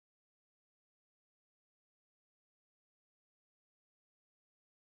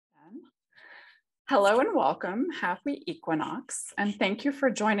Hello and welcome, happy equinox, and thank you for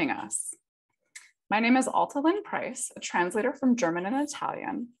joining us. My name is Alta Lynn, a translator from German and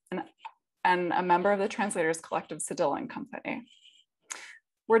Italian, and a member of the Translators Collective Cedilla and Company.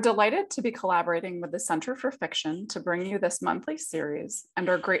 We're delighted to be collaborating with the Center for Fiction to bring you this monthly series and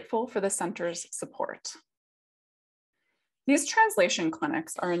are grateful for the Center's support. These translation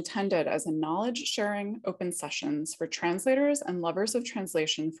clinics are intended as a knowledge-sharing open sessions for translators and lovers of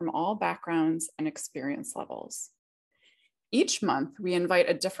translation from all backgrounds and experience levels. Each month, we invite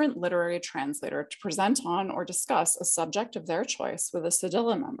a different literary translator to present on or discuss a subject of their choice with a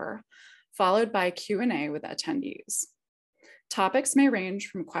Cedilla member, followed by Q&A with attendees. Topics may range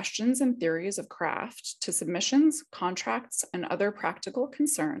from questions and theories of craft to submissions, contracts, and other practical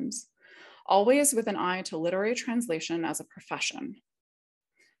concerns, always with an eye to literary translation as a profession.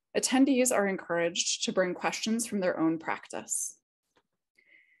 Attendees are encouraged to bring questions from their own practice.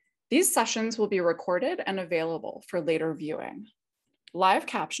 These sessions will be recorded and available for later viewing. Live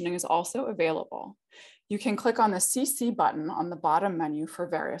captioning is also available. You can click on the CC button on the bottom menu for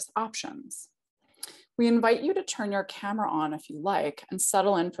various options. We invite you to turn your camera on if you like and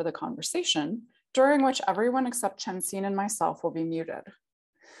settle in for the conversation, during which everyone except Chenxin and myself will be muted.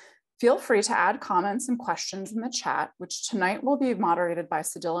 Feel free to add comments and questions in the chat, which tonight will be moderated by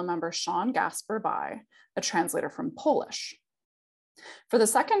Cedilla member Sean Gasper-By, a translator from Polish. For the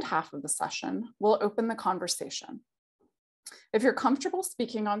second half of the session, we'll open the conversation. If you're comfortable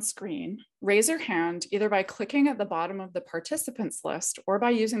speaking on screen, raise your hand either by clicking at the bottom of the participants list or by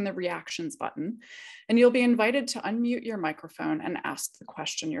using the reactions button, and you'll be invited to unmute your microphone and ask the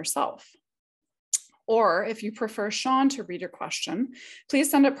question yourself. Or if you prefer Sean to read your question,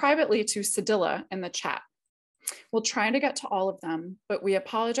 please send it privately to Cedilla in the chat. We'll try to get to all of them, but we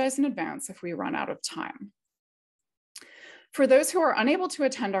apologize in advance if we run out of time. For those who are unable to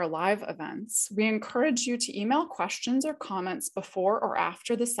attend our live events, we encourage you to email questions or comments before or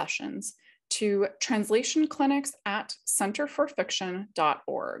after the sessions to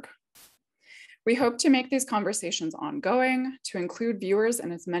translationclinics@centerforfiction.org. We hope to make these conversations ongoing to include viewers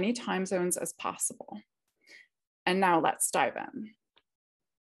in as many time zones as possible. And now let's dive in.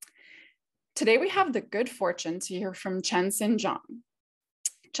 Today we have the good fortune to hear from Chenxin Jiang.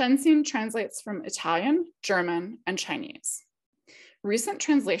 Chenxin translates from Italian, German, and Chinese. Recent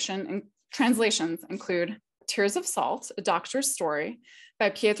translations include Tears of Salt, A Doctor's Story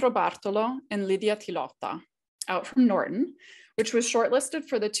by Pietro Bartolo and Lidia Tilotta, out from Norton, which was shortlisted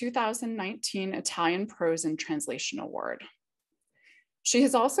for the 2019 Italian Prose and Translation Award. She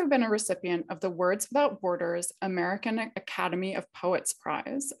has also been a recipient of the Words Without Borders American Academy of Poets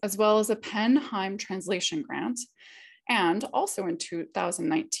Prize, as well as a Penn Heim Translation Grant. And also in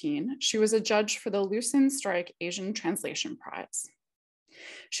 2019, she was a judge for the Lucin Strike Asian Translation Prize.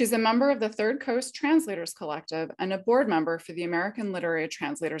 She's a member of the Third Coast Translators Collective and a board member for the American Literary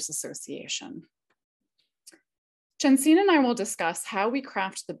Translators Association. Chenxin and I will discuss how we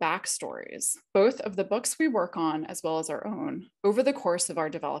craft the backstories, both of the books we work on as well as our own, over the course of our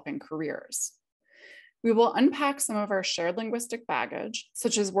developing careers. We will unpack some of our shared linguistic baggage,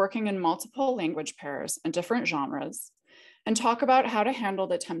 such as working in multiple language pairs and different genres, and talk about how to handle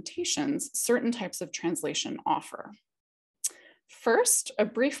the temptations certain types of translation offer. First, a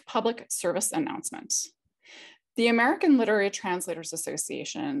brief public service announcement. The American Literary Translators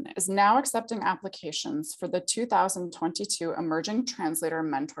Association is now accepting applications for the 2022 Emerging Translator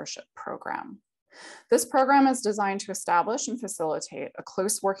Mentorship Program. This program is designed to establish and facilitate a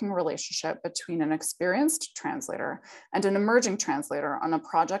close working relationship between an experienced translator and an emerging translator on a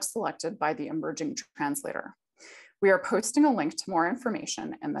project selected by the emerging translator. We are posting a link to more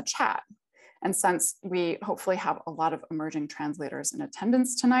information in the chat. And since we hopefully have a lot of emerging translators in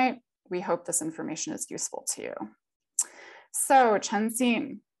attendance tonight, we hope this information is useful to you. So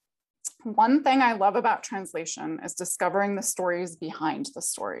Chenxin, one thing I love about translation is discovering the stories behind the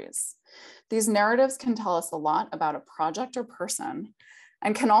stories. These narratives can tell us a lot about a project or person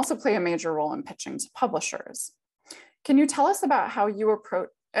and can also play a major role in pitching to publishers. Can you tell us about how you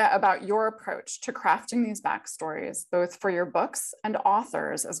about your approach to crafting these backstories, both for your books and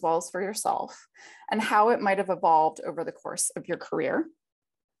authors, as well as for yourself, and how it might have evolved over the course of your career?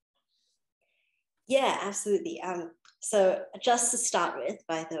 Yeah, absolutely. So just to start with,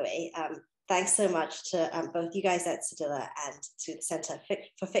 by the way, thanks so much to both you guys at Cedilla and to the Center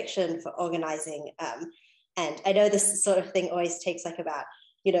for Fiction for organizing. And I know this sort of thing always takes like about,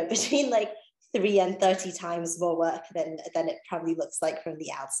 between like 3 and 30 times more work than it probably looks like from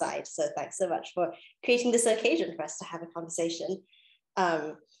the outside. So thanks so much for creating this occasion for us to have a conversation.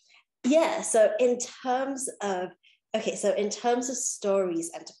 Yeah, so in terms of stories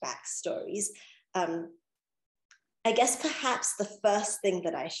and backstories, I guess perhaps the first thing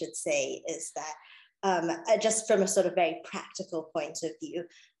that I should say is that just from a sort of very practical point of view,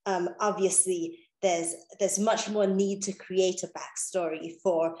 obviously there's much more need to create a backstory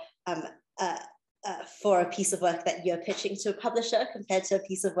for a piece of work that you're pitching to a publisher compared to a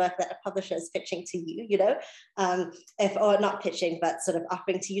piece of work that a publisher is pitching to you, you know, or not pitching, but sort of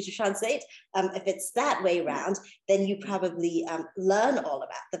offering to you to translate. If it's that way around, then you probably learn all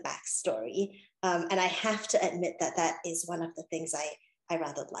about the backstory. And I have to admit that that is one of the things I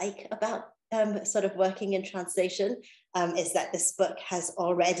rather like about sort of working in translation, is that this book has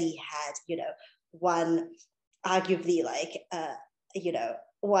already had, you know, one arguably like, you know,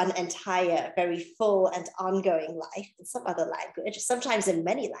 one entire very full and ongoing life in some other language, sometimes in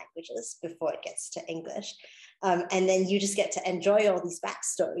many languages before it gets to English. And then you just get to enjoy all these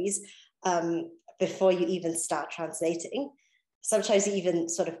backstories before you even start translating. Sometimes you even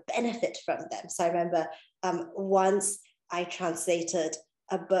sort of benefit from them. So I remember once I translated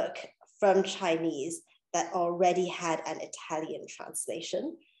a book from Chinese that already had an Italian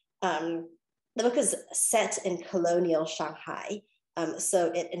translation. The book is set in colonial Shanghai,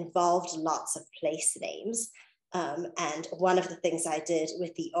 so it involved lots of place names. And one of the things I did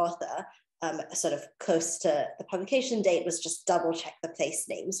with the author, sort of close to the publication date, was just double check the place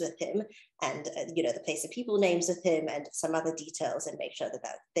names with him and, you know, the place and people names with him and some other details and make sure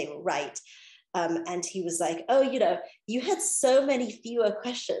that they were right. And he was like, oh, you know, you had so many fewer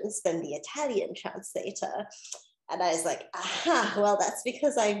questions than the Italian translator. And I was like, aha, well, that's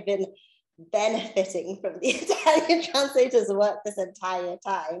because I've been benefiting from the Italian translator's work this entire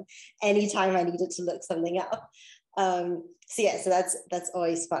time, anytime I needed to look something up. So yeah, so that's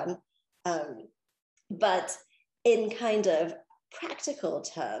always fun. But in kind of practical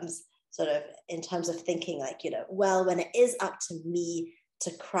terms, sort of in terms of thinking like, you know, well, when it is up to me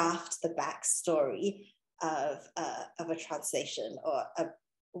to craft the backstory of a translation or a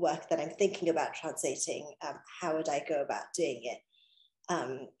work that I'm thinking about translating, how would I go about doing it?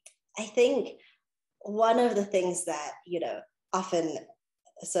 I think one of the things that, you know, often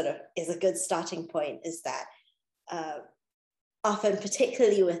sort of is a good starting point is that often,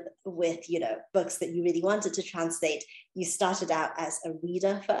 particularly with, you know, books that you really wanted to translate, you started out as a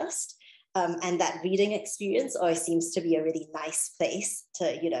reader first. And that reading experience always seems to be a really nice place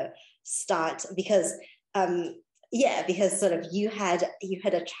to, you know, start because, because sort of you had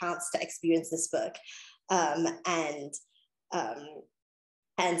a chance to experience this book and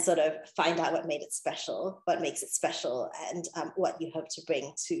sort of find out what made it special, what makes it special, and what you hope to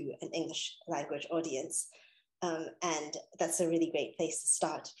bring to an English language audience. And that's a really great place to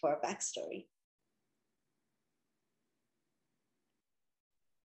start for a backstory.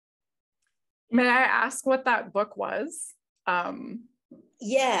 May I ask what that book was?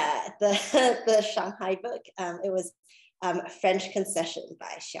 Yeah, the Shanghai book. It was French Concession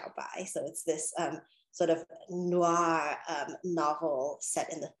by Xiaobai. So it's this sort of noir novel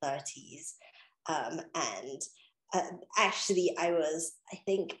set in the 30s. And actually, I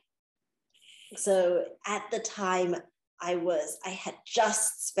think, so at the time, I had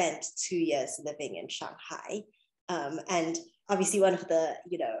just spent 2 years living in Shanghai. And obviously one of the,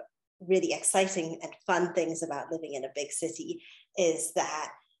 you know, really exciting and fun things about living in a big city is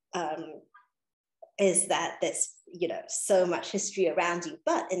that there's, you know, so much history around you.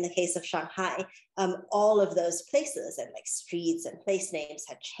 But in the case of Shanghai, all of those places and like streets and place names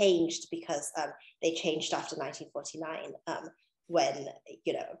had changed because they changed after 1949 when,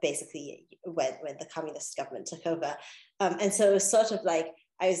 you know, basically when the communist government took over. And so it was sort of like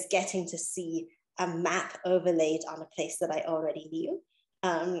I was getting to see a map overlaid on a place that I already knew.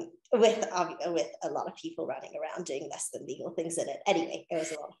 With a lot of people running around doing less than legal things in it. Anyway, it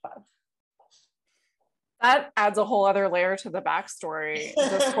was a lot of fun. That adds a whole other layer to the backstory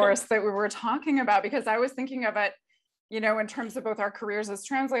discourse that we were talking about, because I was thinking of it, you know, in terms of both our careers as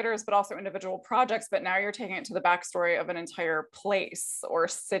translators, but also individual projects. But now you're taking it to the backstory of an entire place or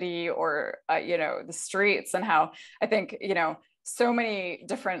city or, you know, the streets, and how I think, you know, so many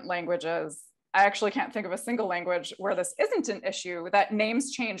different languages. I actually can't think of a single language where this isn't an issue, that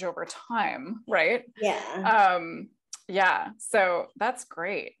names change over time, right? Yeah. Yeah. So that's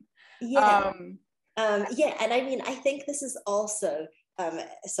great. Yeah. Yeah. And I mean, I think this is also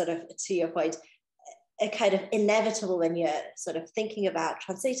sort of, to your point, a kind of inevitable when you're sort of thinking about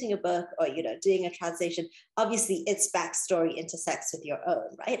translating a book or, you know, doing a translation. Obviously, its backstory intersects with your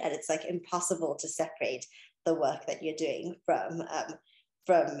own, right? And it's like impossible to separate the work that you're doing from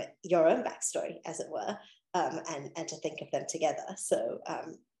your own backstory, as it were, and to think of them together. So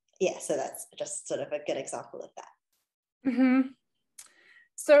yeah, so that's just sort of a good example of that. Mm-hmm.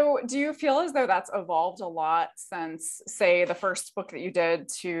 So do you feel as though that's evolved a lot since, say, the first book that you did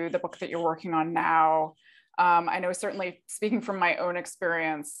to the book that you're working on now? I know certainly speaking from my own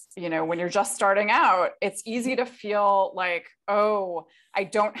experience, when you're just starting out, it's easy to feel like, oh, I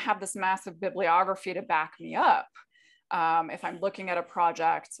don't have this massive bibliography to back me up. If I'm looking at a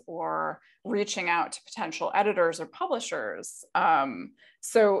project or reaching out to potential editors or publishers.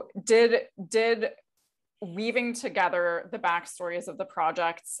 So did weaving together the backstories of the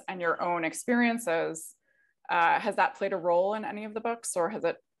projects and your own experiences, has that played a role in any of the books, or has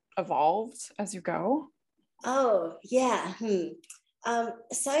it evolved as you go? Oh, yeah.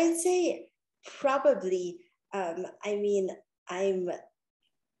 So I'd say probably, I mean, I'm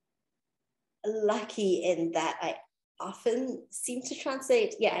lucky in that I often seem to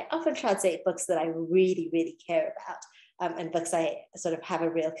translate, I often translate books that I really, really care about, and books I sort of have a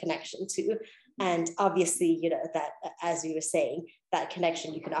real connection to. And obviously, that, as you were saying, that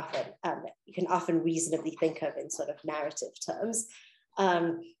connection you can often reasonably think of in sort of narrative terms.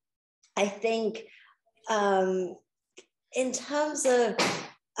 I think in terms of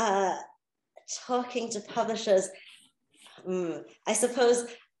talking to publishers, I suppose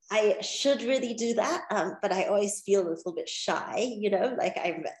I should really do that, but I always feel a little bit shy, like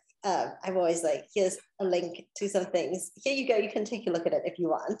I'm always like, here's a link to some things. Here you go, you can take a look at it if you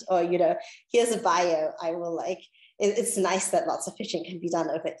want. Or, here's a bio. I will it's nice that lots of pitching can be done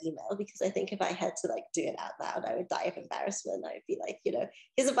over email, because I think if I had to do it out loud, I would die of embarrassment. I would be like,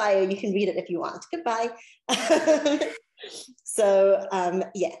 here's a bio, you can read it if you want. Goodbye. So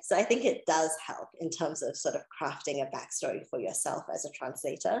I think it does help in terms of sort of crafting a backstory for yourself as a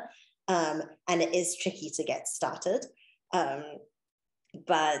translator. And it is tricky to get started.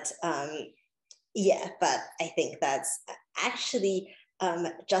 But I think that's actually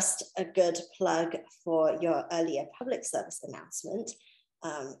just a good plug for your earlier public service announcement.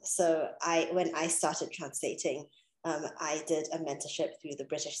 So when I started translating, I did a mentorship through the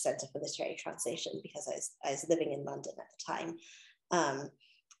British Centre for Literary Translation, because I was living in London at the time.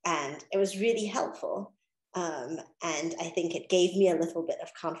 And it was really helpful. And I think it gave me a little bit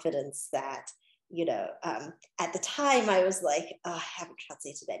of confidence that, at the time I was like, oh, I haven't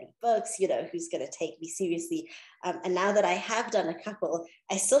translated any books, who's going to take me seriously? And now that I have done a couple,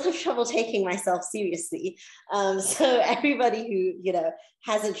 I still have trouble taking myself seriously. So everybody who,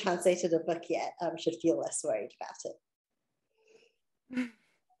 hasn't translated a book yet should feel less worried about it.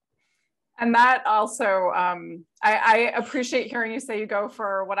 And that also, I appreciate hearing you say you go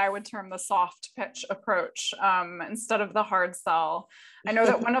for what I would term the soft pitch approach instead of the hard sell. I know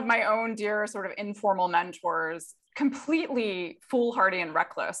that one of my own dear sort of informal mentors, completely foolhardy and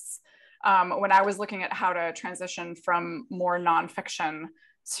reckless, when I was looking at how to transition from more nonfiction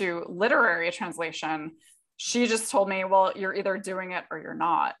to literary translation, she just told me, well, you're either doing it or you're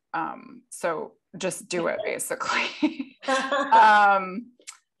not. So just do it, basically.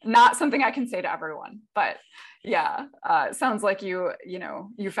 Not something I can say to everyone, but yeah, it sounds like you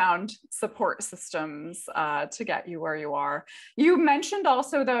found support systems to get you where you are. You mentioned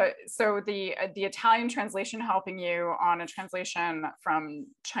also the Italian translation helping you on a translation from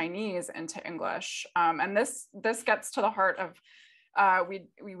Chinese into English, and this gets to the heart of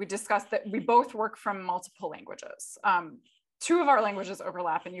we discussed that we both work from multiple languages. Two of our languages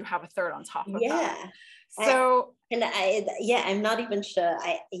overlap, and you have a third on top of that. So, I'm not even sure.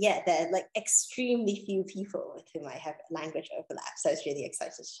 There are extremely few people with whom I have language overlap. So I was really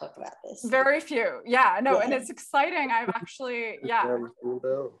excited to talk about this. Very few. And it's exciting. I've actually,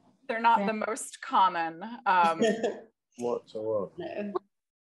 they're not the most common. No.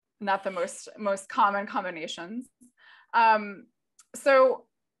 Not the most common combinations. So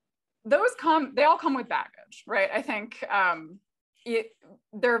those they all come with baggage, right? I think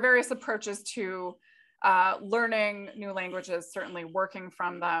there are various approaches to learning new languages, certainly working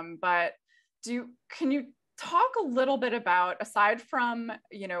from them, but can you talk a little bit about, aside from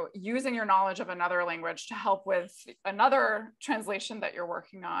using your knowledge of another language to help with another translation that you're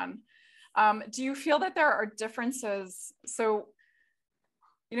working on, do you feel that there are differences? So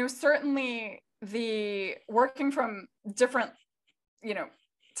certainly the working from different,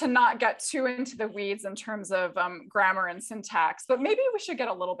 to not get too into the weeds in terms of grammar and syntax, but maybe we should get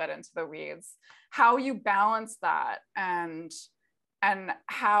a little bit into the weeds, how you balance that, and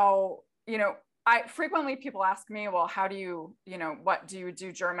how, I frequently people ask me, well, how do you, what do you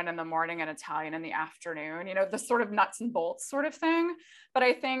do German in the morning and Italian in the afternoon, the sort of nuts and bolts sort of thing. But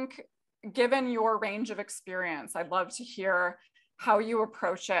I think given your range of experience, I'd love to hear how you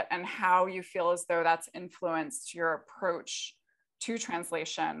approach it and how you feel as though that's influenced your approach to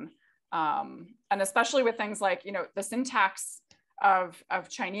translation, and especially with things like the syntax of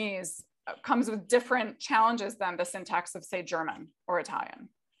Chinese comes with different challenges than the syntax of, say, German or Italian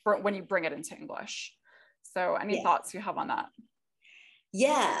for when you bring it into English. So any thoughts you have on that?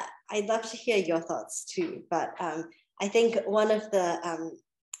 Yeah, I'd love to hear your thoughts too. But I think one of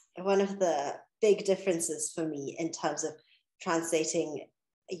the big differences for me in terms of translating,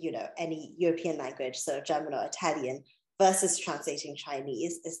 any European language, so German or Italian, versus translating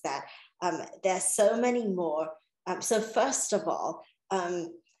Chinese, is that there's so many more. So first of all,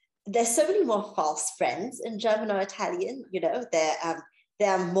 there's so many more false friends in German or Italian.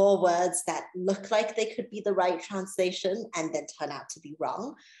 There are more words that look like they could be the right translation and then turn out to be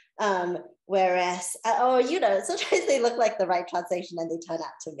wrong. Whereas, sometimes they look like the right translation and they turn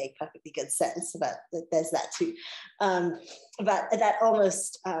out to make perfectly good sense, but there's that too. But that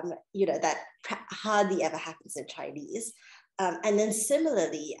almost, that hardly ever happens in Chinese. And then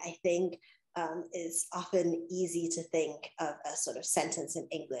similarly, I think it's often easy to think of a sort of sentence in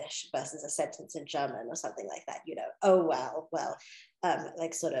English versus a sentence in German or something like that, oh, well,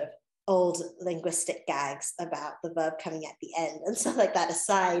 like sort of old linguistic gags about the verb coming at the end and stuff like that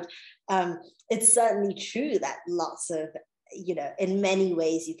aside, it's certainly true that lots of, in many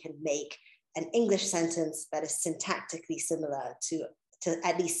ways you can make an English sentence that is syntactically similar to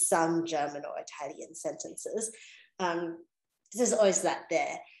at least some German or Italian sentences. There's always that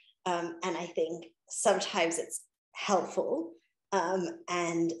there. And I think sometimes it's helpful,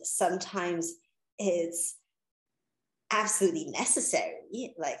 and sometimes it's absolutely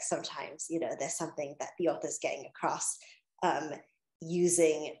necessary. Like sometimes, there's something that the author's getting across,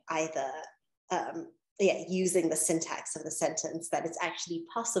 using either, using the syntax of the sentence that it's actually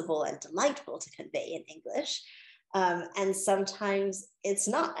possible and delightful to convey in English. And sometimes it's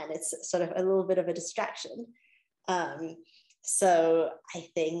not, and it's sort of a little bit of a distraction. So I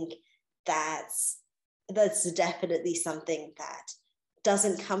think that's definitely something that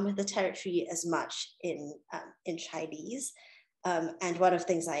doesn't come with the territory as much in Chinese. And one of the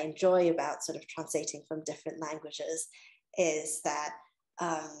things I enjoy about sort of translating from different languages is that,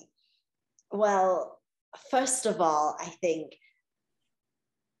 first of all, I think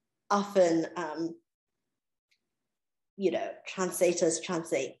often, translators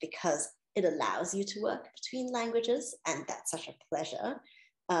translate because it allows you to work between languages, and that's such a pleasure.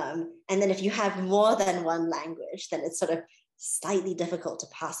 And then if you have more than one language, then it's sort of slightly difficult to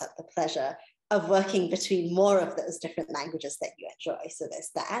pass up the pleasure of working between more of those different languages that you enjoy. So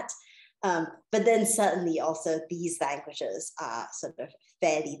there's that. But then certainly also these languages are sort of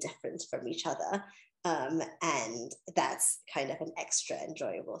fairly different from each other. And that's kind of an extra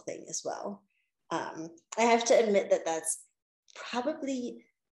enjoyable thing as well. I have to admit that that's probably,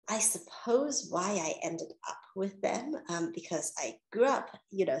 I suppose, why I ended up with them, because I grew up,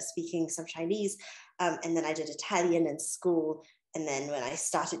 speaking some Chinese, and then I did Italian in school. And then when I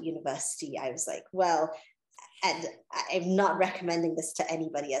started university, I was like, well, and I'm not recommending this to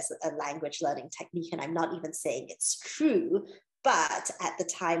anybody as a language learning technique, and I'm not even saying it's true, but at the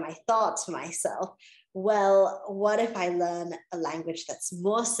time I thought to myself, well, what if I learn a language that's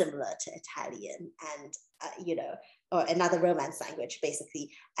more similar to Italian and, or another Romance language,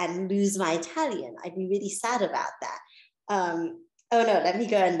 basically, and lose my Italian? I'd be really sad about that. Oh no, let me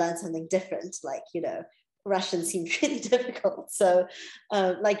go and learn something different. Like, Russian seemed really difficult. So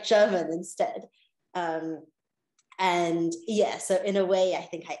like German instead. And yeah, so in a way, I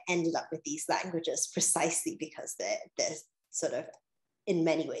think I ended up with these languages precisely because they're sort of, in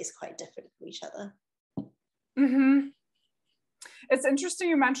many ways, quite different from each other. Mm-hmm. It's interesting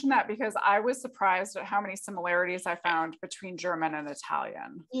you mentioned that, because I was surprised at how many similarities I found between German and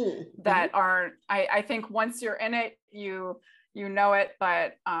Italian that aren't, I think once you're in it, you know it,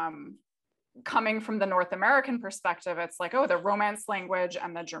 but coming from the North American perspective, it's like, oh, the Romance language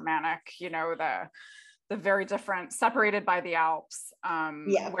and the Germanic, the very different, separated by the Alps.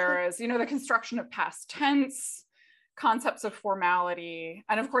 Whereas, the construction of past tense, concepts of formality,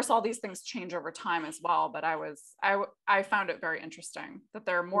 and of course all these things change over time as well, but I found it very interesting that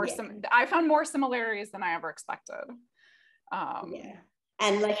there are more I found more similarities than I ever expected.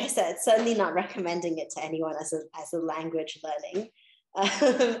 And like I said, certainly not recommending it to anyone as a language learning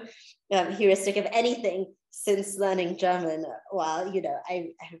heuristic of anything, since learning German, while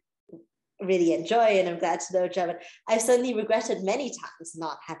I really enjoy and I'm glad to know German, I've certainly regretted many times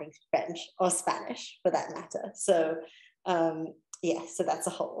not having French or Spanish for that matter. So so that's a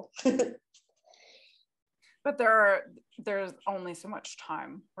whole. But there's only so much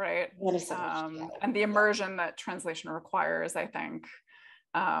time, right? And the immersion that translation requires, I think.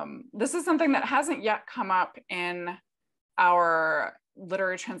 This is something that hasn't yet come up in our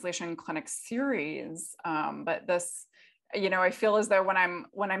literary translation clinic series, but this you know, I feel as though when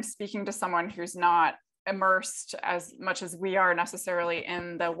I'm speaking to someone who's not immersed as much as we are necessarily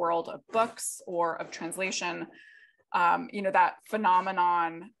in the world of books or of translation, you know, that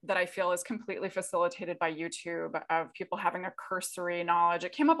phenomenon that I feel is completely facilitated by YouTube of people having a cursory knowledge.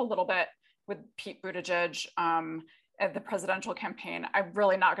 It came up a little bit with Pete Buttigieg at the presidential campaign. I'm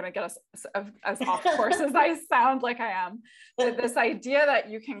really not going to get us as off course as I sound like I am, but this idea that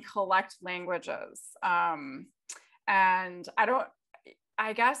you can collect languages. And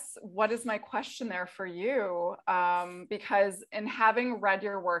I guess, what is my question there for you? Because in having read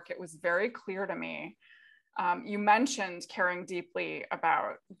your work, it was very clear to me. You mentioned caring deeply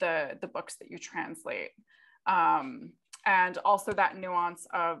about the books that you translate, and also that nuance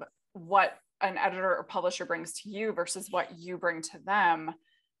of what an editor or publisher brings to you versus what you bring to them.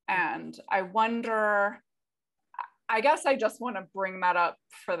 And I wonder, I guess I just want to bring that up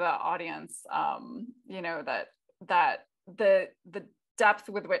for the audience, you know, that the depth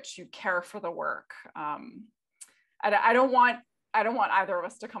with which you care for the work. I don't want either of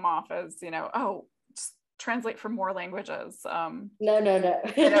us to come off as, you know, oh, just translate for more languages. No.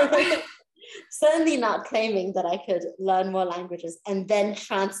 You know. Certainly not claiming that I could learn more languages and then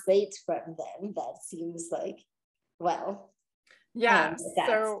translate from them. That seems like, well, Yeah.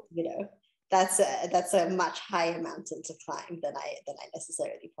 that's, you know, that's a much higher mountain to climb than I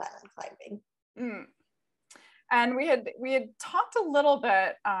necessarily plan on climbing. Mm. And we had talked a little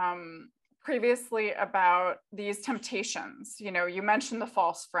bit previously about these temptations. You know, you mentioned the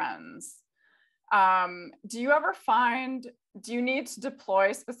false friends. Do you need to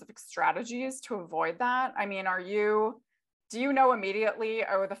deploy specific strategies to avoid that? I mean, do you know immediately,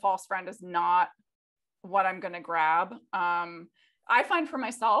 oh, the false friend is not what I'm going to grab? I find for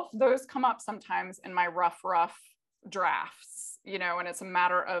myself, those come up sometimes in my rough drafts, you know, and it's a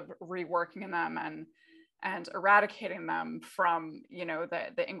matter of reworking them and eradicating them from, you know,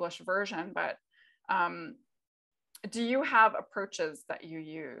 the English version. But do you have approaches that you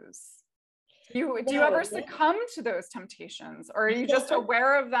use? Do you ever succumb to those temptations, or are you just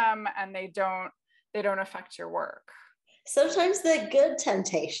aware of them and they don't affect your work? Sometimes they're good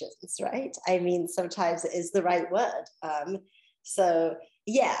temptations, right? I mean, sometimes it is the right word. So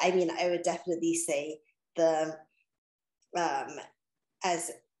yeah, I mean, I would definitely say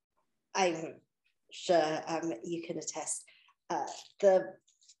as I'm sure you can attest, the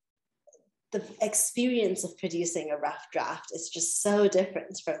experience of producing a rough draft is just so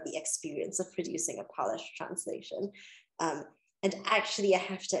different from the experience of producing a polished translation. And actually, I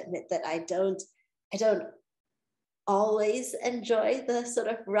have to admit that I don't always enjoy the sort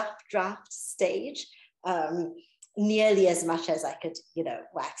of rough draft stage nearly as much as I could, you know,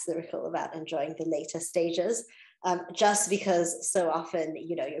 wax lyrical about enjoying the later stages. Just because so often,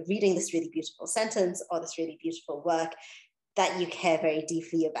 you know, you're reading this really beautiful sentence or this really beautiful work that you care very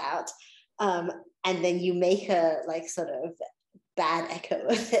deeply about. And then you make a like sort of bad echo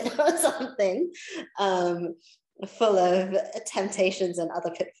of it or something, full of temptations and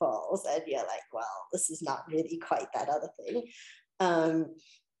other pitfalls. And you're like, well, this is not really quite that other thing.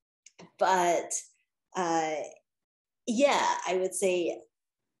 But yeah, I would say,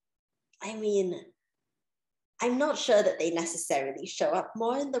 I mean, I'm not sure that they necessarily show up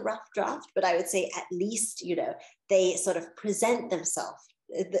more in the rough draft, but I would say at least, you know, they sort of present themselves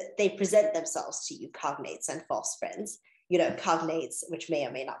to you, cognates and false friends, you know, cognates, which may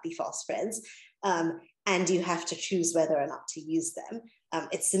or may not be false friends. And you have to choose whether or not to use them.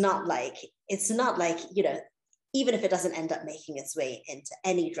 It's not like, you know, even if it doesn't end up making its way into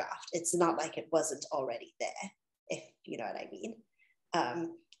any draft, it's not like it wasn't already there, if you know what I mean.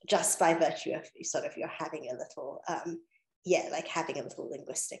 Just by virtue of sort of you're having a little, like having a little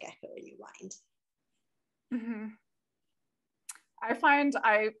linguistic echo in your mind. Mm-hmm. I find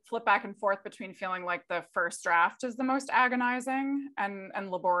I flip back and forth between feeling like the first draft is the most agonizing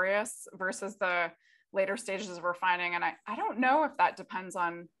and laborious versus the later stages of refining. And I don't know if that depends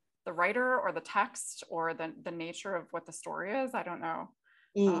on the writer or the text or the nature of what the story is. I don't know.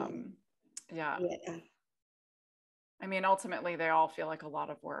 Yeah. I mean, ultimately, they all feel like a lot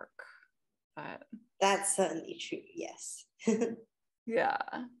of work, but that's certainly true. Yes. Yeah.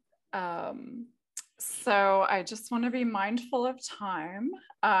 So I just want to be mindful of time.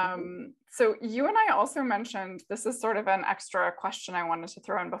 So you and I also mentioned, this is sort of an extra question I wanted to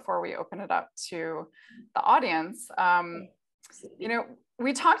throw in before we open it up to the audience. You know,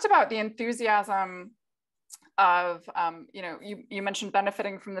 we talked about the enthusiasm of, you know, you mentioned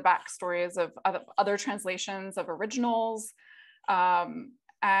benefiting from the backstories of other translations of originals.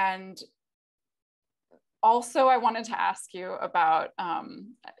 And also I wanted to ask you about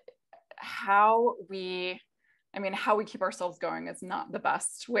how we I mean, how we keep ourselves going is not the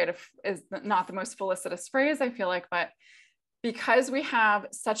best way to, is not the most felicitous phrase, I feel like, but because we have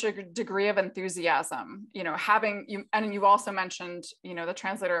such a degree of enthusiasm, you know, having you, and you also mentioned, you know, the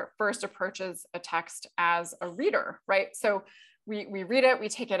translator first approaches a text as a reader, right? So we read it, we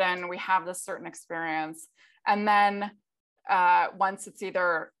take it in, we have this certain experience. And then once it's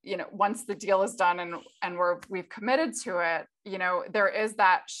either, you know, once the deal is done and we've committed to it, you know, there is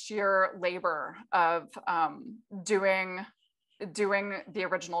that sheer labor of doing the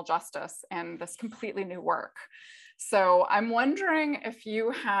original justice in this completely new work. So I'm wondering if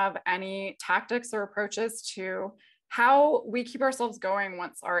you have any tactics or approaches to how we keep ourselves going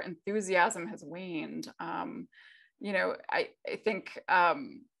once our enthusiasm has waned. You know, I think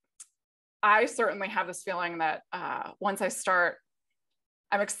I certainly have this feeling that once I start,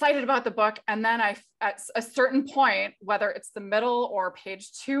 I'm excited about the book, and then at a certain point, whether it's the middle or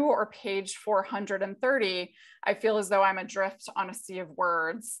page 2 or page 430, I feel as though I'm adrift on a sea of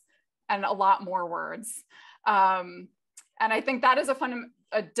words, and a lot more words. And I think that is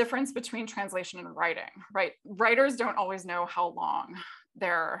a difference between translation and writing, right? Writers don't always know how long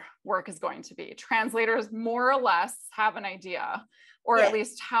their work is going to be. Translators more or less have an idea, or at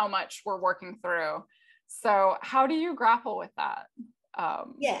least how much we're working through. So how do you grapple with that?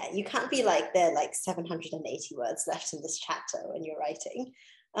 Yeah, you can't be like, there are like 780 words left in this chapter when you're writing,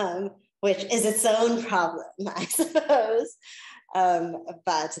 which is its own problem, I suppose.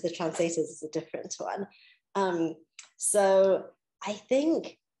 But the translators is a different one. So I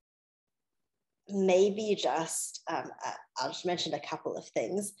think maybe just, I'll just mention a couple of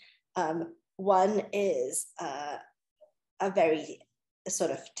things. One is a very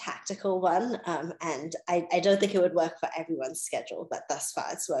sort of tactical one, and I don't think it would work for everyone's schedule, but thus far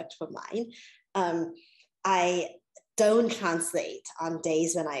it's worked for mine. I don't translate on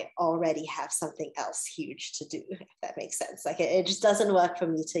days when I already have something else huge to do, if that makes sense. Like it just doesn't work for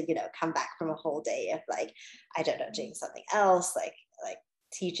me to, you know, come back from a whole day of like, I don't know, doing something else, like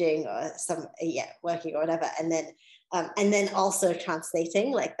teaching or working or whatever, and then also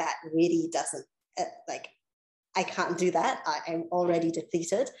translating, like that really doesn't, like, I can't do that. I'm already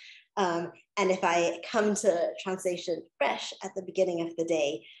depleted. And if I come to translation fresh at the beginning of the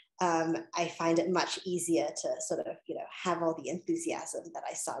day, I find it much easier to sort of, you know, have all the enthusiasm that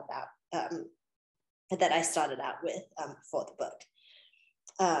I started out with for the book.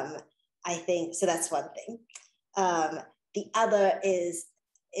 I think, so that's one thing. The other is,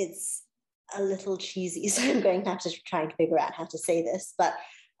 it's a little cheesy, so I'm going to have to try and figure out how to say this, but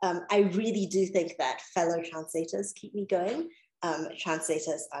I really do think that fellow translators keep me going.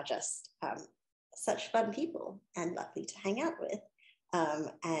 Translators are just such fun people and lovely to hang out with,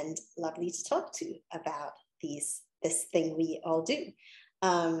 and lovely to talk to about this thing we all do.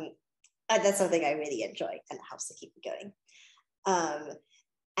 And that's something I really enjoy, and it helps to keep me going.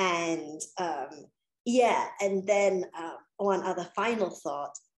 And then one other final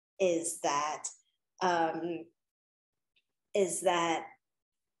thought is that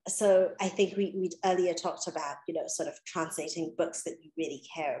so I think we earlier talked about, you know, sort of translating books that you really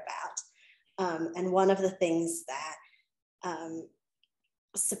care about. And one of the things that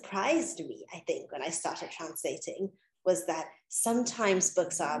surprised me, I think, when I started translating was that sometimes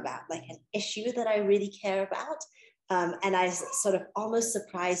books are about like an issue that I really care about. And I was sort of almost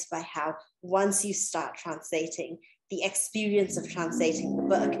surprised by how once you start translating, the experience of translating the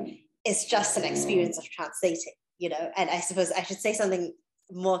book is just an experience of translating, you know. And I suppose I should say something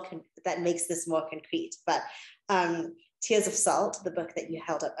more that makes this more concrete, but Tears of Salt, the book that you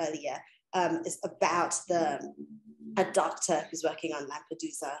held up earlier, is about a doctor who's working on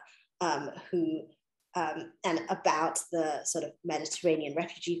Lampedusa, and about the sort of Mediterranean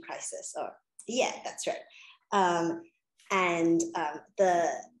refugee crisis. That's right. And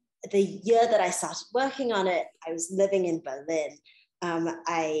the year that I started working on it, I was living in Berlin.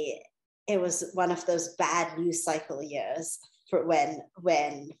 It was one of those bad news cycle years for when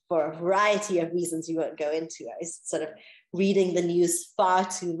for a variety of reasons we won't go into, I was sort of reading the news far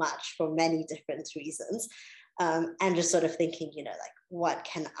too much for many different reasons, and just sort of thinking, you know, like, what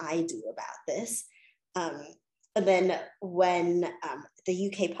can I do about this? And then when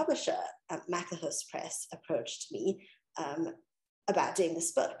the UK publisher, Maclehose Press, approached me about doing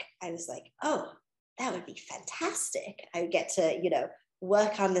this book, I was like, oh, that would be fantastic. I would get to, you know,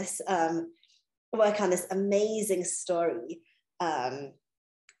 work on this amazing story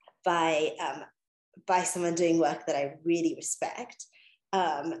by someone doing work that I really respect.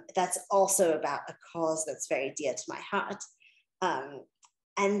 That's also about a cause that's very dear to my heart.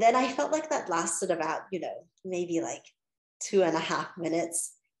 And then I felt like that lasted about, you know, maybe like 2.5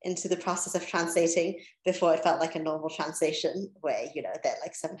 minutes. into the process of translating before it felt like a normal translation where, you know, there are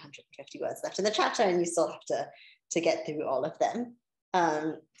like 750 words left in the chapter and you still have to get through all of them.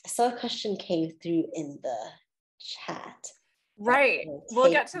 So a question came through in the chat. Right.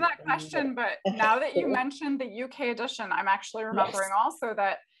 We'll get to that question, but now that you mentioned the UK edition, I'm actually remembering also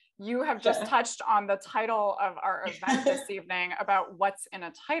that you have just touched on the title of our event this evening about what's in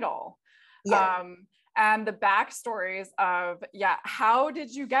a title. Yeah. And the backstories of, how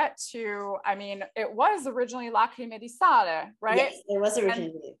did you get to, I mean, it was originally Lacrime di Sale, right? Yes, it was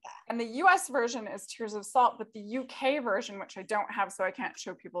originally that. And the US version is Tears of Salt, but the UK version, which I don't have, so I can't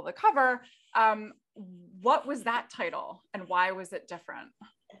show people the cover, what was that title and why was it different?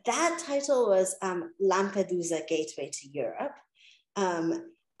 That title was Lampedusa Gateway to Europe.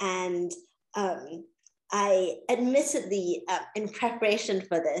 I admittedly, in preparation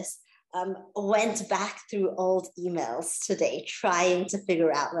for this, went back through old emails today, trying to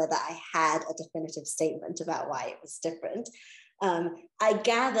figure out whether I had a definitive statement about why it was different. I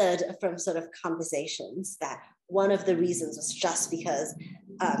gathered from sort of conversations that one of the reasons was just because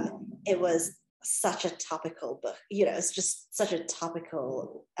it was such a topical book. You know, it's just such a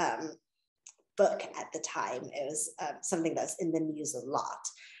topical book at the time. It was something that's in the news a lot.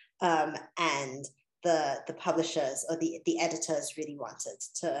 And the publishers or the editors really wanted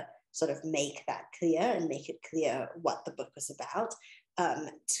to sort of make that clear and make it clear what the book was about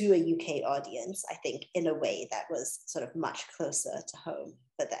to a UK audience, I think, in a way that was sort of much closer to home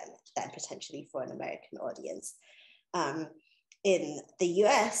for them than potentially for an American audience. In the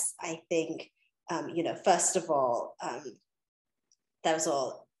US, I think, you know, first of all, that was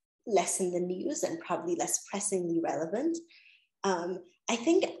all less in the news and probably less pressingly relevant. I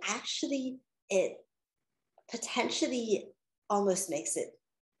think actually it potentially almost makes it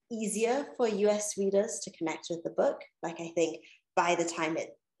easier for US readers to connect with the book. Like, I think by the time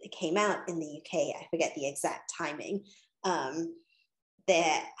it came out in the UK, I forget the exact timing,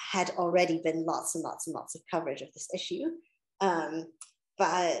 there had already been lots and lots and lots of coverage of this issue.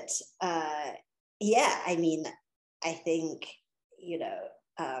 Yeah, I mean, I think, you know,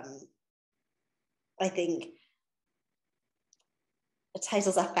 I think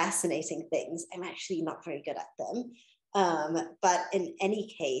titles are fascinating things. I'm actually not very good at them. But in any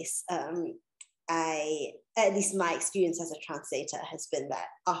case, at least my experience as a translator has been that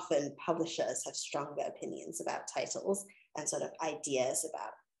often publishers have stronger opinions about titles and sort of ideas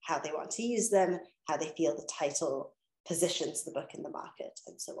about how they want to use them, how they feel the title positions the book in the market,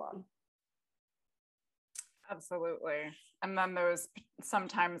 and so on. Absolutely. And then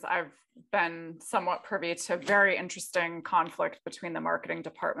sometimes I've been somewhat privy to very interesting conflict between the marketing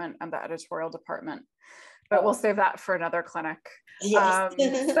department and the editorial department, but we'll save that for another clinic. Yes.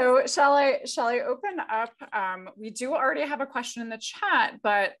 So shall I open up? We do already have a question in the chat,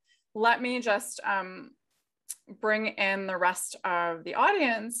 but let me just bring in the rest of the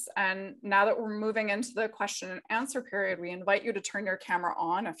audience. And now that we're moving into the question and answer period, we invite you to turn your camera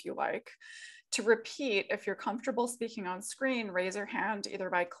on if you like. To repeat, if you're comfortable speaking on screen, raise your hand either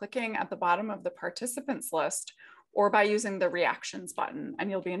by clicking at the bottom of the participants list or by using the reactions button, and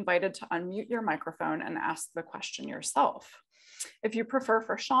you'll be invited to unmute your microphone and ask the question yourself. If you prefer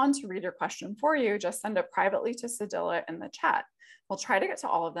for Sean to read your question for you, just send it privately to Cedilla in the chat. We'll try to get to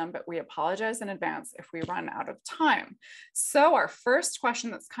all of them, but we apologize in advance if we run out of time. So our first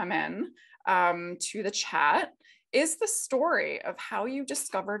question that's come in to the chat: is the story of how you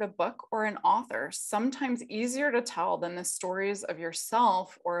discovered a book or an author sometimes easier to tell than the stories of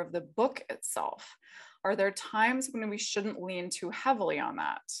yourself or of the book itself? Are there times when we shouldn't lean too heavily on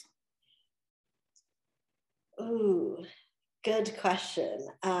that? Ooh, good question.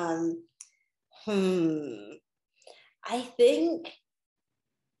 I think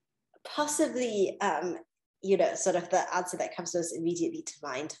possibly, you know, sort of the answer that comes most immediately to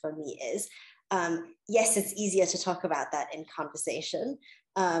mind for me is, yes, it's easier to talk about that in conversation,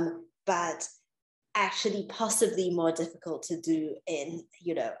 but actually possibly more difficult to do in,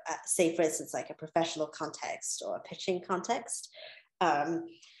 you know, say for instance, like a professional context or a pitching context. I'm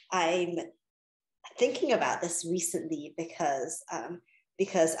thinking about this recently because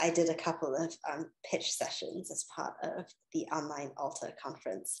I did a couple of pitch sessions as part of the online Alta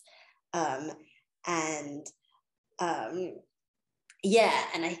conference. Yeah,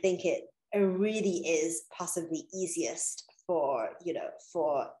 and I think it really is possibly easiest for, you know,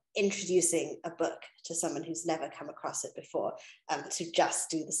 for introducing a book to someone who's never come across it before, to just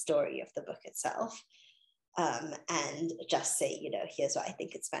do the story of the book itself, and just say, you know, here's why I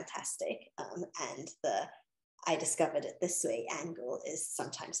think it's fantastic, and the I discovered it this way angle is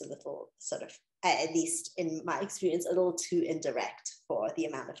sometimes a little sort of at least in my experience, a little too indirect for the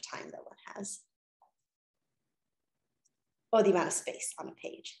amount of time that one has, or the amount of space on a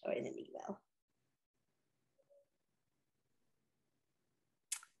page or in an email.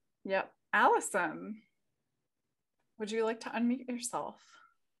 Yep. Allison, would you like to unmute yourself?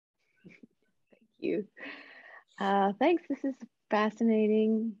 Thank you. Thanks. This is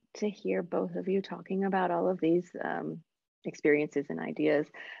fascinating to hear both of you talking about all of these experiences and ideas.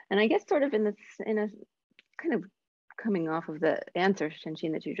 And I guess sort of in a kind of coming off of the answer,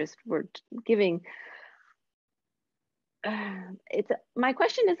 Chenxin, that you just were giving, my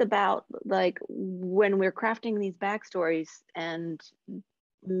question is about like when we're crafting these backstories and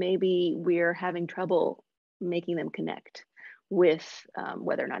maybe we're having trouble making them connect with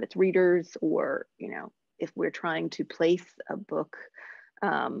whether or not it's readers, or, you know, if we're trying to place a book,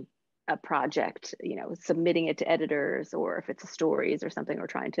 a project, you know, submitting it to editors, or if it's a stories or something, or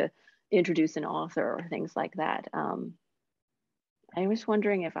trying to introduce an author or things like that. I was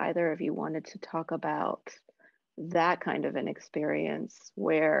wondering if either of you wanted to talk about that kind of an experience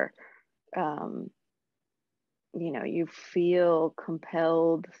where, you know, you feel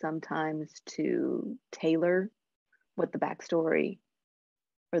compelled sometimes to tailor what the backstory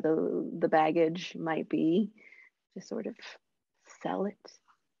or the baggage might be, to sort of sell it.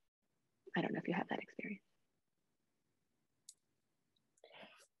 I don't know if you have that experience.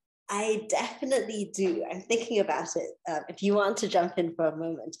 I definitely do. I'm thinking about it. If you want to jump in for a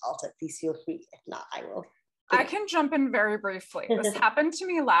moment, Alta, please feel free. If not, I will. I can jump in very briefly. This happened to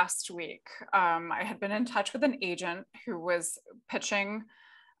me last week. I had been in touch with an agent who was pitching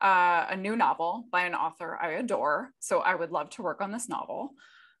a new novel by an author I adore. So I would love to work on this novel.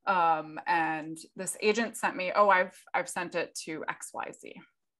 And this agent sent me, oh, I've sent it to XYZ.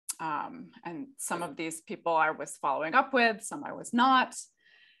 And some of these people I was following up with, some I was not.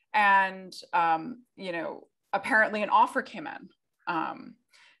 And, you know, apparently an offer came in.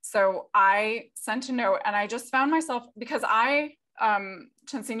 So I sent a note, and I just found myself, because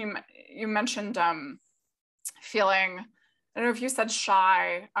Chenxin, you mentioned feeling, I don't know if you said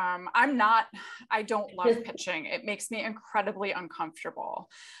shy. I don't love pitching. It makes me incredibly uncomfortable.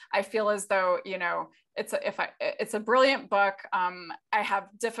 I feel as though, you know, it's a brilliant book. I have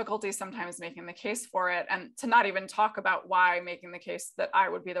difficulty sometimes making the case for it, and to not even talk about why making the case that I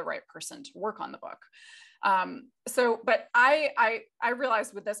would be the right person to work on the book. But I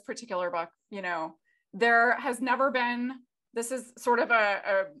realized with this particular book, you know, there has never been, this is sort of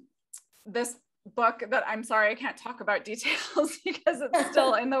this book that, I'm sorry, I can't talk about details because it's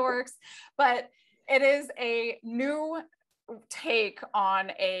still in the works, but it is a new take on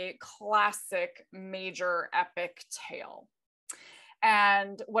a classic major epic tale.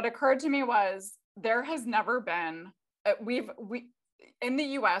 And what occurred to me was, there has never been, in the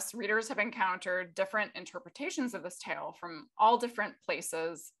US, readers have encountered different interpretations of this tale from all different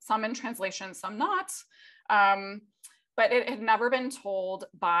places, some in translation, some not. But it had never been told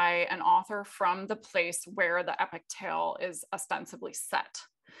by an author from the place where the epic tale is ostensibly set.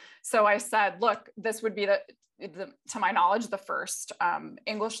 So I said, look, this would be to my knowledge, the first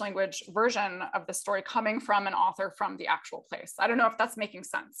English language version of the story coming from an author from the actual place. I don't know if that's making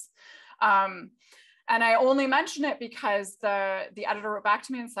sense. And I only mention it because the editor wrote back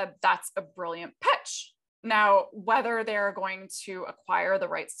to me and said, that's a brilliant pitch. Now, whether they're going to acquire the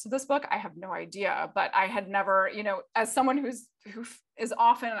rights to this book, I have no idea, but I had never, you know, as someone who is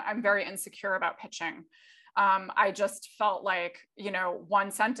often, I'm very insecure about pitching. I just felt like, you know,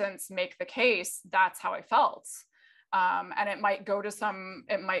 one sentence, make the case, that's how I felt. And it might go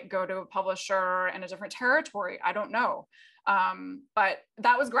to a publisher in a different territory. I don't know. But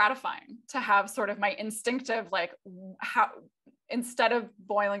that was gratifying to have sort of my instinctive, like, how, instead of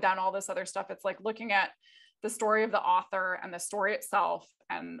boiling down all this other stuff, it's like looking at the story of the author and the story itself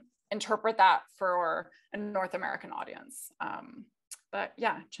and interpret that for a North American audience. But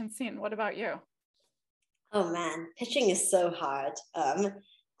yeah, Chenxin, what about you? Oh man, pitching is so hard.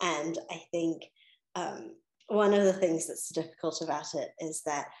 And I think one of the things that's difficult about it is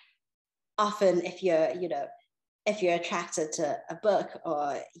that often if you're attracted to a book,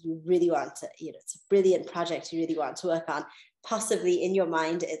 or you really want to, you know, it's a brilliant project you really want to work on, possibly in your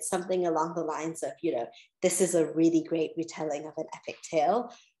mind, it's something along the lines of, you know, this is a really great retelling of an epic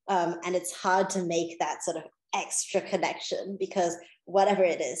tale. And it's hard to make that sort of extra connection, because whatever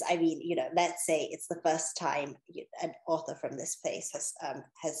it is, I mean, you know, let's say it's the first time an author from this place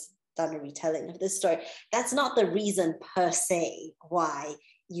has done a retelling of this story. That's not the reason per se why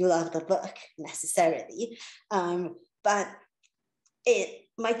you love the book necessarily, but it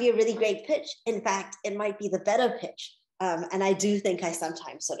might be a really great pitch. In fact, it might be the better pitch And I do think I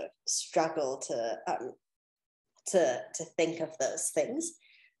sometimes sort of struggle to think of those things.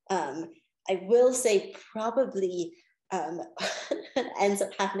 I will say probably what ends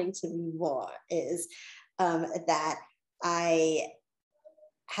up happening to me more is that I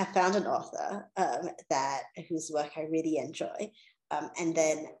have found an author whose work I really enjoy. And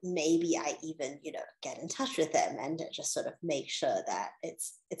then maybe I even, get in touch with them and just sort of make sure that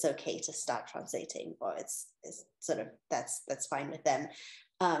it's okay to start translating, or it's sort of that's fine with them.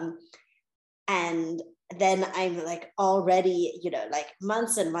 And then I'm like already, like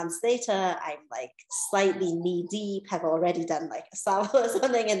months and months later, I'm like slightly knee deep, have already done like a sample or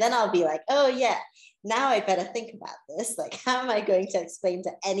something. And then I'll be like, oh yeah, now I better think about this. Like, how am I going to explain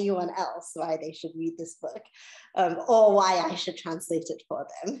to anyone else why they should read this book, or why I should translate it for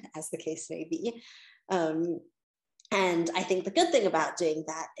them, as the case may be. And I think the good thing about doing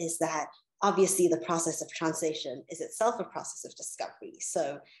that is that obviously the process of translation is itself a process of discovery.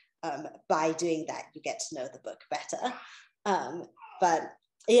 So by doing that, you get to know the book better. But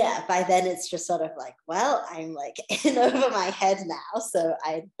yeah, by then it's just sort of like, well, I'm like in over my head now, so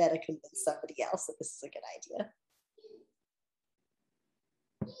I'd better convince somebody else that this is a good idea.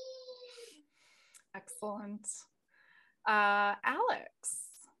 Excellent. Alex,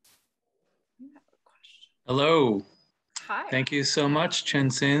 you have a question. Hello. Hi. Thank you so much,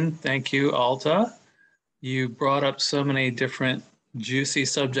 Chenxin. Thank you, Alta. You brought up so many different juicy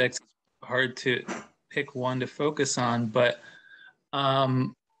subjects. Hard to pick one to focus on, but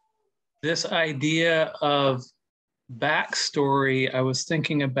this idea of backstory, I was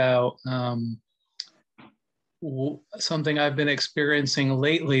thinking about something I've been experiencing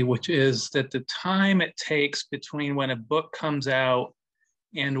lately, which is that the time it takes between when a book comes out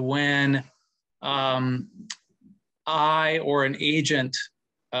and when I or an agent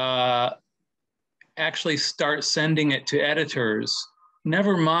actually start sending it to editors,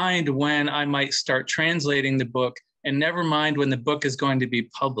 never mind when I might start translating the book, and never mind when the book is going to be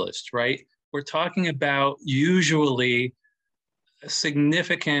published, right? We're talking about usually a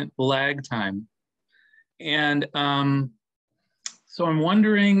significant lag time. And so I'm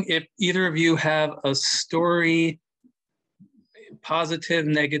wondering if either of you have a story, positive,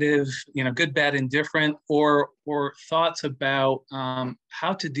 negative, good, bad, indifferent, or thoughts about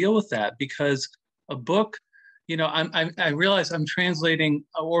how to deal with that. Because a book, I realize I'm translating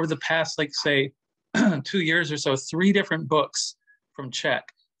over the past, like say, 2 years or so, 3 different books from Czech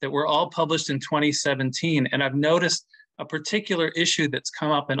that were all published in 2017. And I've noticed a particular issue that's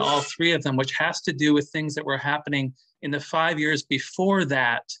come up in all 3 of them, which has to do with things that were happening in the 5 years before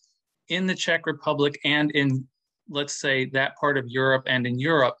that in the Czech Republic and in, let's say, that part of Europe and in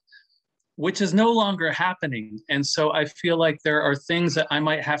Europe, which is no longer happening. And so I feel like there are things that I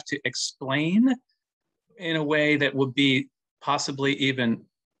might have to explain in a way that would be possibly even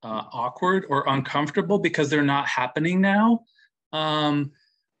awkward or uncomfortable because they're not happening now.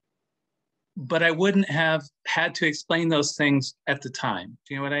 But I wouldn't have had to explain those things at the time.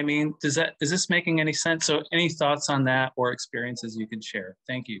 Do you know what I mean? Is this making any sense? So any thoughts on that or experiences you can share?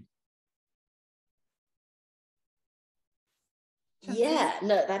 Thank you. Yeah,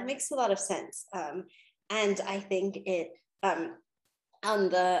 no, that makes a lot of sense. And I think it, on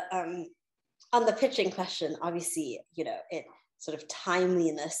the pitching question, obviously, it sort of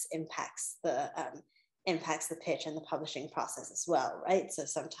timeliness impacts the pitch and the publishing process as well, right? So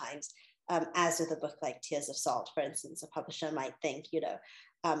sometimes, as with a book like Tears of Salt, for instance, a publisher might think,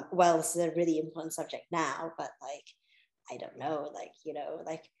 well, this is a really important subject now, but like, I don't know, like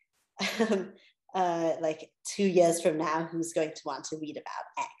 2 years from now, who's going to want to read about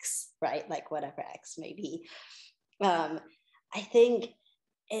X, right? Like whatever X may be. I think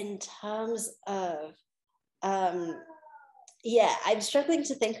in terms of, I'm struggling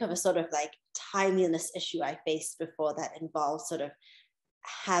to think of a sort of like timeliness issue I faced before that involved sort of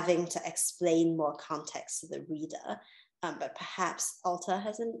having to explain more context to the reader. But perhaps Alta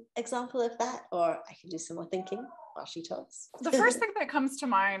has an example of that, or I can do some more thinking while she talks. The first thing that comes to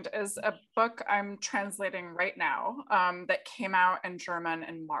mind is a book I'm translating right now that came out in German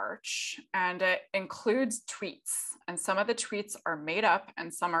in March, and it includes tweets. And some of the tweets are made up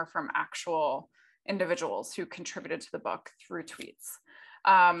and some are from actual individuals who contributed to the book through tweets.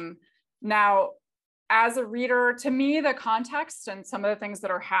 Now, as a reader, to me, the context and some of the things that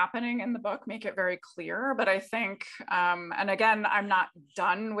are happening in the book make it very clear. But I think, and again, I'm not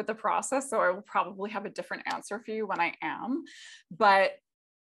done with the process, so I will probably have a different answer for you when I am. But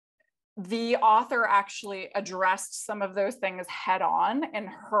the author actually addressed some of those things head on in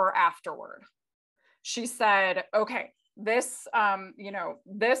her afterword. She said, okay, this, you know,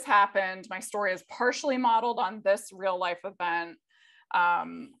 this happened. My story is partially modeled on this real life event.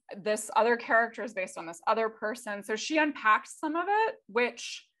 This other character is based on this other person. So she unpacked some of it,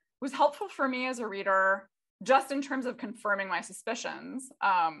 which was helpful for me as a reader, just in terms of confirming my suspicions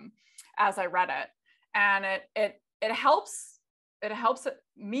as I read it. And it helps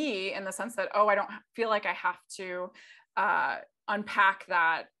me in the sense that, oh, I don't feel like I have to unpack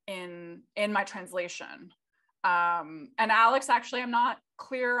that in my translation. And Alex, actually, I'm not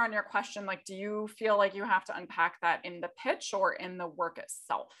clear on your question. Like, do you feel like you have to unpack that in the pitch or in the work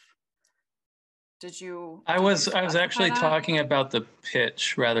itself? I was actually talking about the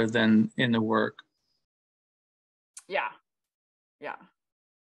pitch rather than in the work. Yeah.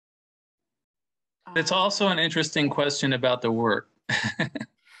 It's also an interesting question about the work.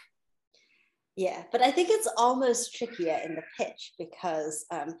 Yeah, but I think it's almost trickier in the pitch because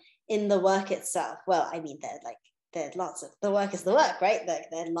in the work itself, well, I mean, there's lots of, the work is the work, right? There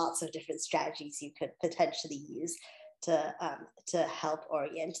are lots of different strategies you could potentially use to help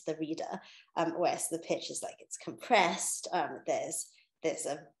orient the reader, whereas the pitch is like, it's compressed. There's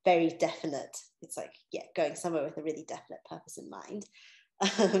a very definite, it's like, yeah, going somewhere with a really definite purpose in mind.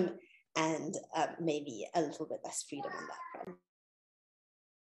 And maybe a little bit less freedom on that front.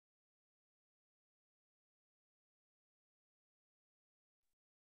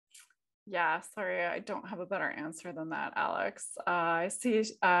 Yeah, sorry, I don't have a better answer than that, Alex. I see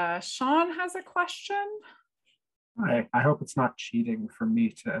Sean has a question. Hi, I hope it's not cheating for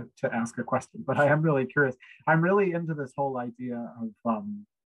me to ask a question, but I am really curious. I'm really into this whole idea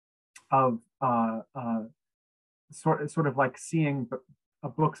of sort of like seeing a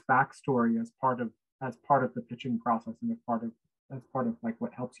book's backstory as part of the pitching process and as part of like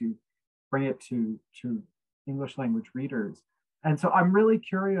what helps you bring it to English language readers. And so I'm really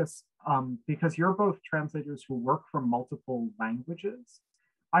curious because you're both translators who work from multiple languages.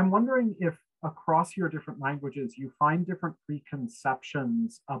 I'm wondering if across your different languages, you find different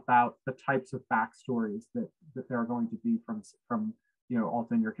preconceptions about the types of backstories that there are going to be from you know,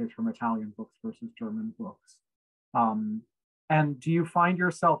 Alta in your case, from Italian books versus German books. And do you find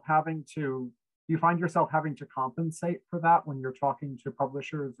yourself having to compensate for that when you're talking to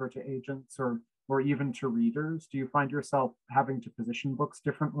publishers or to agents or even to readers? Do you find yourself having to position books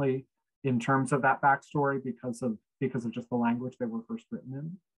differently in terms of that backstory because of just the language they were first written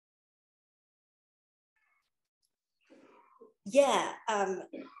in? Yeah,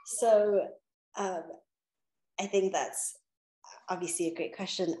 so I think that's obviously a great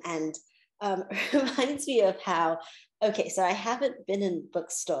question, and reminds me of how, okay, so I haven't been in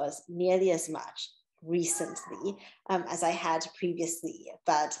bookstores nearly as much recently as I had previously,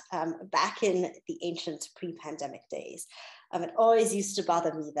 but back in the ancient pre-pandemic days, it always used to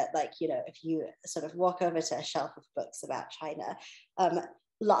bother me that, like, you know, if you sort of walk over to a shelf of books about China,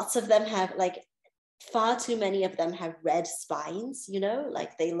 lots of them have, like, far too many of them have red spines, you know,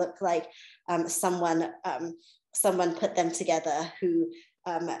 like they look like someone put them together who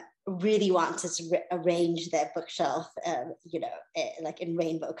really wanted to arrange their bookshelf, you know, like in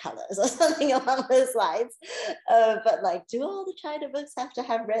rainbow colors or something along those lines. But like, do all the China books have to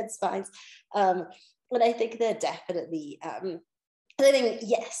have red spines? But I think they're definitely, I think,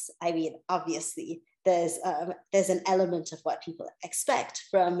 yes, I mean, obviously, there's an element of what people expect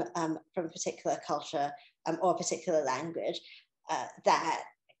from a particular culture or a particular language that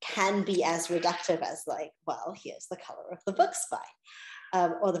can be as reductive as, like, well, here's the color of the book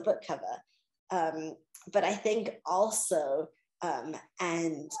spine or the book cover. But I think also,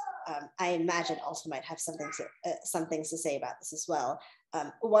 and I imagine Alta might have some things to say about this as well.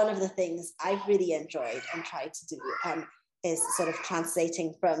 One of the things I've really enjoyed and tried to do is sort of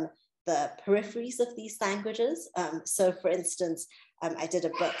translating from the peripheries of these languages. So for instance, I did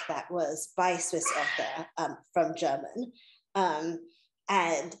a book that was by a Swiss author from German.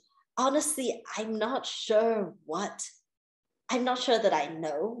 And honestly, I'm not sure that I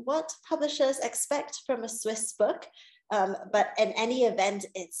know what publishers expect from a Swiss book. But in any event,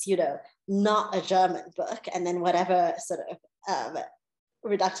 it's, you know, not a German book. And then whatever sort of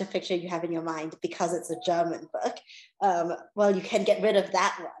reductive picture you have in your mind, because it's a German book, well, you can get rid of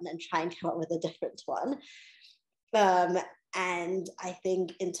that one and try and come up with a different one. And I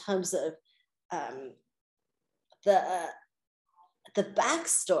think in terms of the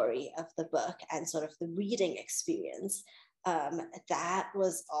backstory of the book and sort of the reading experience, that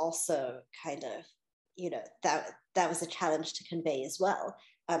was also kind of, you know, that was a challenge to convey as well.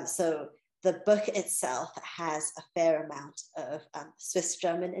 So the book itself has a fair amount of Swiss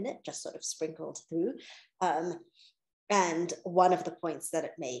German in it, just sort of sprinkled through. And one of the points that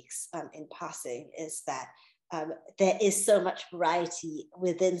it makes in passing is that there is so much variety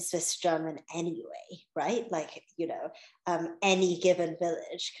within Swiss German anyway, right? Like, you know, any given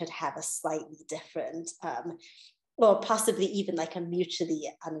village could have a slightly different, or possibly even like a mutually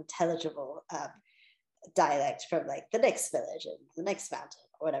unintelligible dialect from like the next village and the next mountain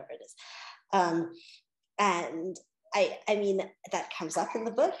or whatever it is. And I mean, that comes up in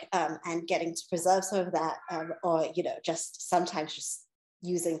the book, and getting to preserve some of that, or, you know, just sometimes just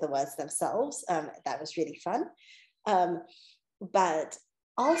using the words themselves, that was really fun. But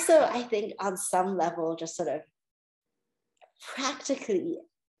also, I think on some level, just sort of practically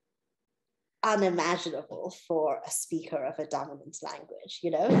unimaginable for a speaker of a dominant language,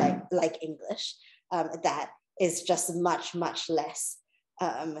 you know, like English, that is just much, much less.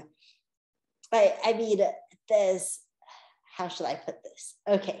 I mean, there's, how shall I put this?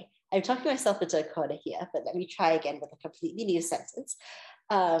 Okay, I'm talking myself into a corner here, but let me try again with a completely new sentence.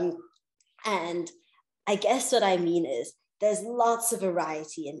 And I guess what I mean is there's lots of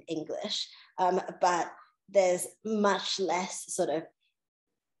variety in English, but there's much less sort of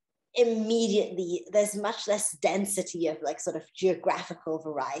immediately, there's much less density of like sort of geographical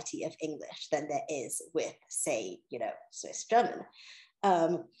variety of English than there is with, say, you know, Swiss German.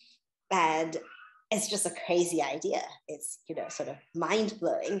 And it's just a crazy idea. It's, you know, sort of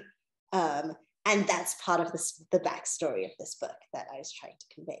mind-blowing. And that's part of the backstory of this book that I was trying to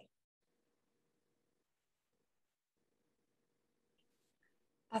convey.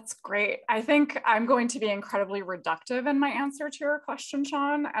 That's great. I think I'm going to be incredibly reductive in my answer to your question,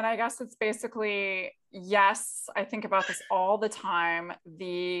 Sean. And I guess it's basically, yes, I think about this all the time.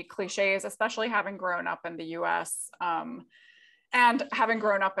 The cliches, especially having grown up in the US, and having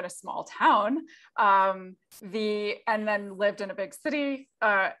grown up in a small town, and then lived in a big city,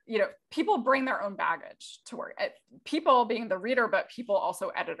 you know, people bring their own baggage to work. People being the reader, but people also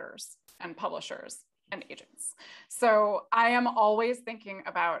editors and publishers and agents. So I am always thinking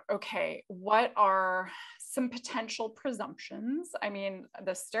about, okay, what are some potential presumptions? I mean,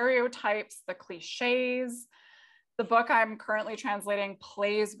 the stereotypes, the cliches. The book I'm currently translating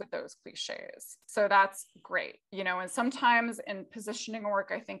plays with those cliches. So that's great, you know, and sometimes in positioning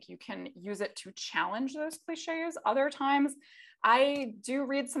work, I think you can use it to challenge those cliches. Other times I do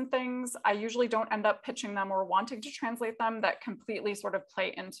read some things, I usually don't end up pitching them or wanting to translate them that completely sort of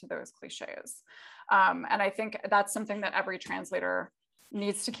play into those cliches. And I think that's something that every translator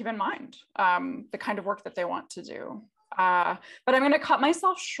needs to keep in mind, the kind of work that they want to do. But I'm going to cut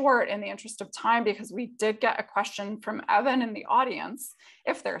myself short in the interest of time because we did get a question from Evan in the audience,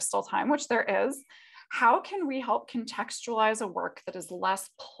 if there's still time, which there is. How can we help contextualize a work that is less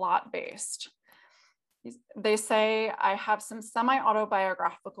plot-based? They say, I have some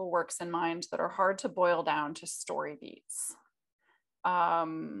semi-autobiographical works in mind that are hard to boil down to story beats.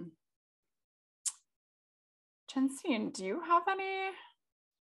 Chenxin, do you have any?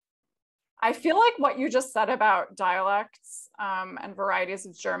 I feel like what you just said about dialects and varieties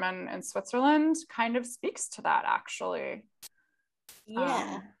of German in Switzerland kind of speaks to that, actually.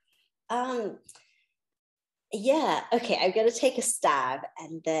 Yeah. Yeah, okay, I'm going to take a stab,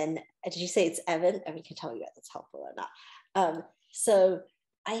 and then, did you say it's Evan? Evan can tell me whether it's helpful or not. So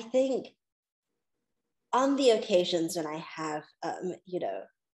I think on the occasions when I have, you know,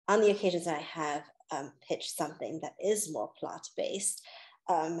 on the occasions I have pitched something that is more plot-based,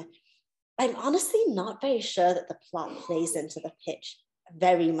 I'm honestly not very sure that the plot plays into the pitch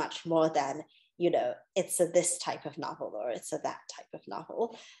very much more than, you know, it's a this type of novel or it's a that type of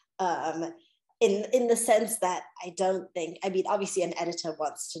novel. In the sense that I don't think, I mean, obviously an editor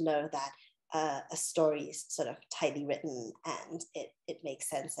wants to know that a story is sort of tightly written and it makes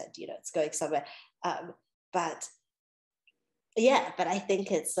sense and, you know, it's going somewhere. But yeah, but I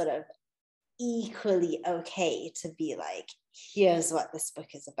think it's sort of equally okay to be like, here's what this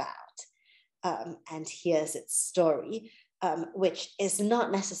book is about. And here's its story, which is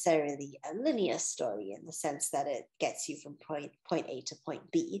not necessarily a linear story in the sense that it gets you from point A to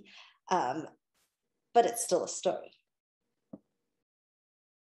point B, but it's still a story.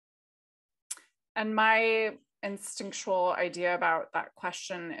 And my instinctual idea about that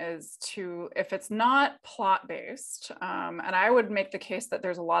question is to, if it's not plot-based, and I would make the case that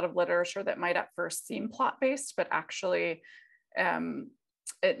there's a lot of literature that might at first seem plot-based, but actually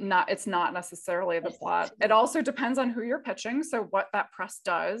it's not necessarily the plot. It also depends on who you're pitching. So what that press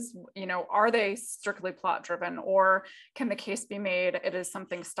does, you know, are they strictly plot driven, or can the case be made it is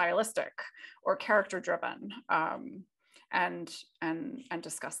something stylistic or character driven, and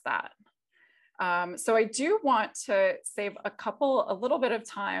discuss that. So I do want to save a little bit of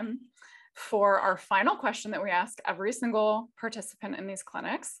time for our final question that we ask every single participant in these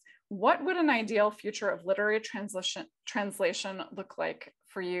clinics, What would an ideal future of literary translation look like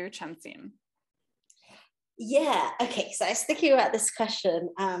for you, Chenxin? Yeah, okay, so I was thinking about this question,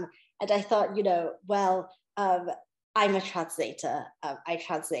 and I thought, well, I'm a translator. I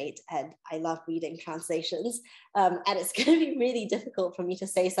translate and I love reading translations. And it's going to be really difficult for me to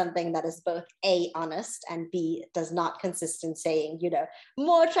say something that is both A, honest, and B, does not consist in saying,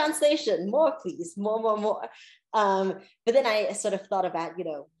 more translation, more please, more. But then I sort of thought about,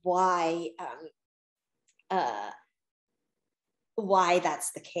 why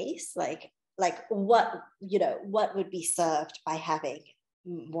that's the case. Like what would be served by having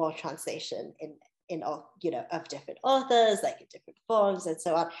more translation in all, of different authors, like in different forms and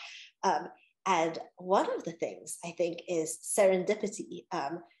so on. And one of the things I think is serendipity.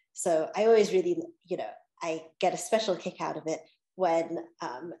 So I always really, I get a special kick out of it when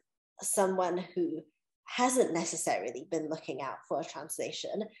someone who hasn't necessarily been looking out for a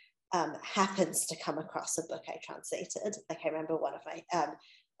translation happens to come across a book I translated. Like I remember one of my,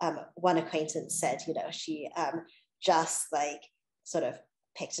 one acquaintance said, she just like sort of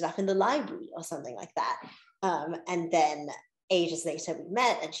picked it up in the library or something like that. And then ages later we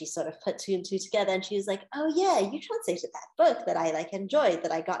met and she sort of put two and two together and she was like, oh yeah, you translated that book that I like enjoyed,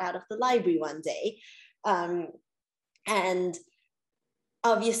 that I got out of the library one day. And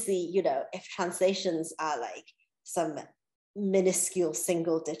obviously, if translations are like some minuscule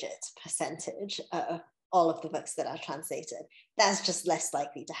single-digit percentage of all of the books that are translated, that's just less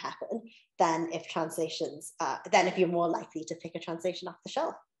likely to happen than if translations, than if you're more likely to pick a translation off the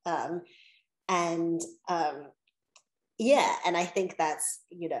shelf. Yeah, and I think that's,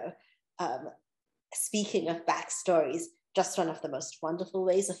 speaking of backstories, just one of the most wonderful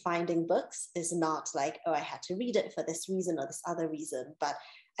ways of finding books is not like, oh, I had to read it for this reason or this other reason, but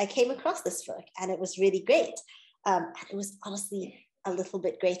I came across this book and it was really great. And it was honestly a little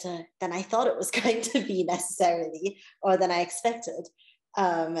bit greater than I thought it was going to be necessarily, or than I expected.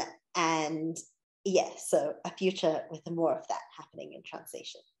 And yeah, so a future with more of that happening in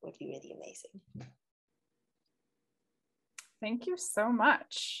translation would be really amazing. Thank you so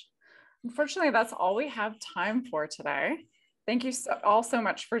much. Unfortunately, that's all we have time for today. Thank you all so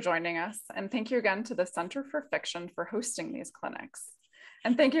much for joining us. And thank you again to the Center for Fiction for hosting these clinics.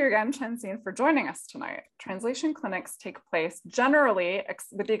 And thank you again, Chenxin, for joining us tonight. Translation clinics take place generally,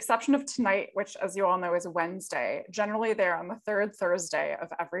 with the exception of tonight, which as you all know is Wednesday. Generally they're on the third Thursday of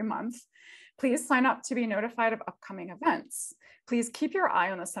every month. Please sign up to be notified of upcoming events. Please keep your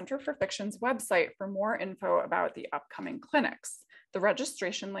eye on the Center for Fiction's website for more info about the upcoming clinics. The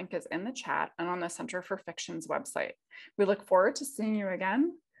registration link is in the chat and on the Center for Fiction's website. We look forward to seeing you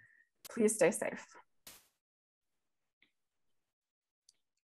again. Please stay safe.